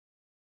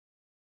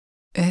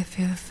If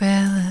you're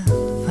feeling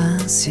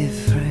fancy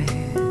free,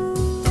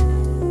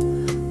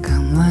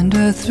 come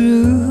wander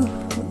through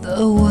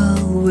the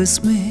world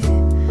with me.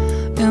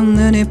 In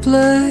any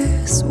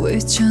place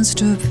we chance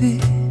to be,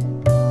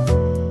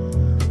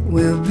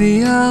 will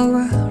be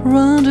our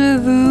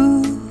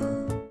rendezvous.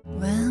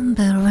 When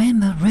the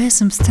rainbow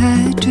rhythms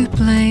start to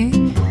play,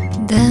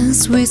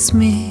 dance with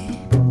me,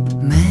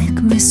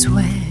 make me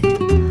sway.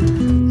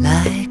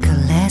 Like a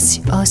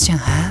lazy ocean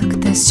hug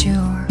the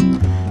shore,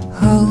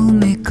 hold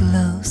me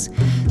close,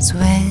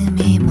 sway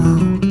me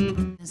more.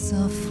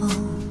 So far,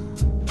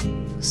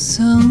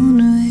 so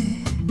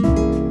nuit,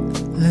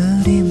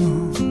 le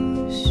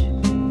dimanche,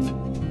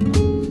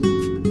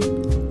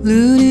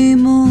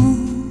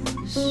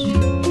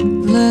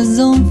 les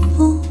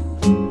enfants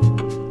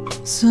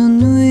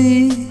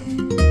s'ennuient.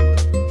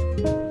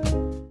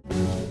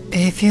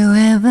 If you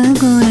ever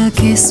gonna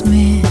kiss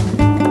me,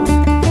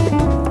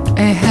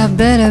 it had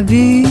better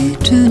be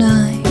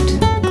tonight.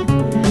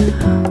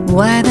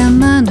 While the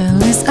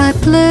mandolins I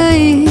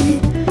play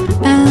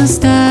and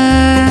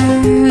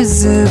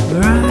stars are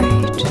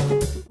bright.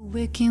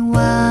 Waking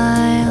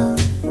wild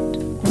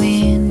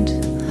wind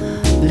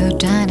blew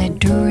down the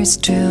doors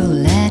to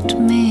let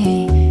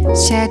me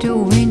shadow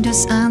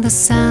windows and the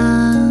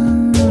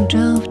sound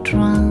of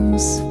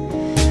drums.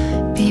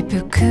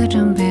 People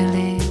couldn't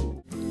believe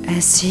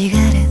a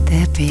cigarette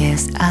that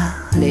bears our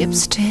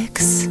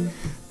lipsticks,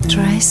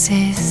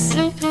 traces,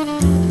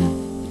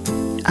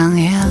 an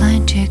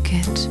airline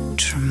ticket,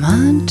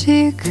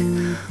 romantic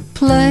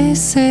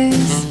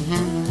places.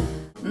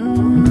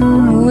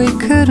 We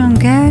couldn't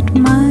get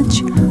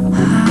much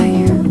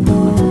higher.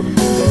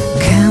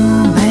 Come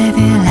on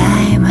baby,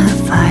 light my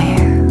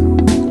fire.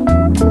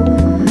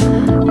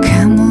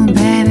 Come on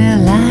baby,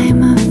 light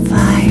my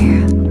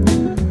fire.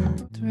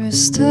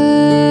 Tristeza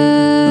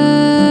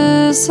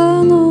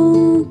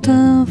não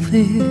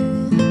t'envie,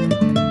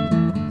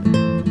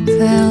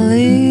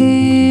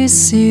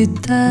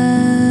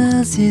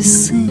 felicidade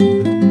sim.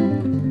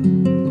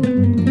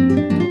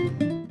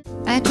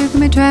 I took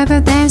my driver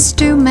dance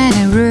to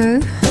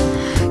Manaroo.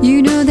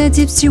 You know that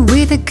gypsy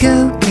with the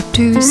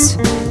go-getters.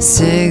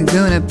 Say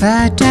gonna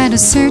part at a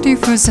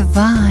 31st of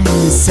vine.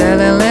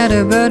 Sell a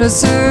letter but a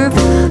serve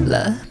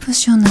love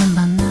potion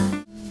number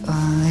 9.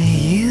 Only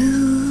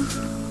you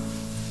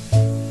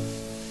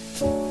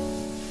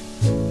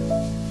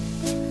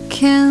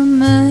can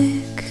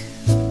make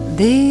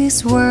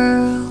this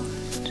world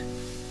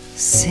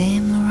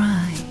seem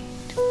right.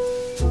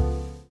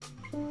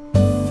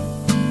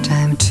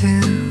 Time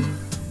to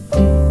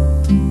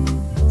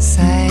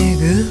say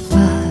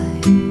goodbye.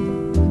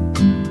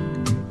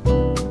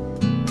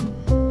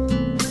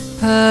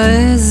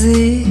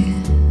 Poésie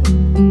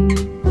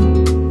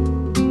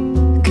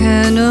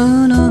que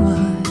non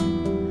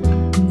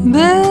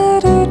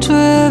mai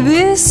per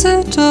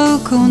visto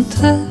con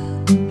te.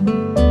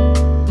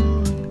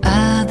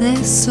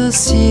 Adesso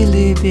sì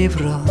li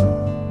vivrò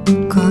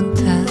con te.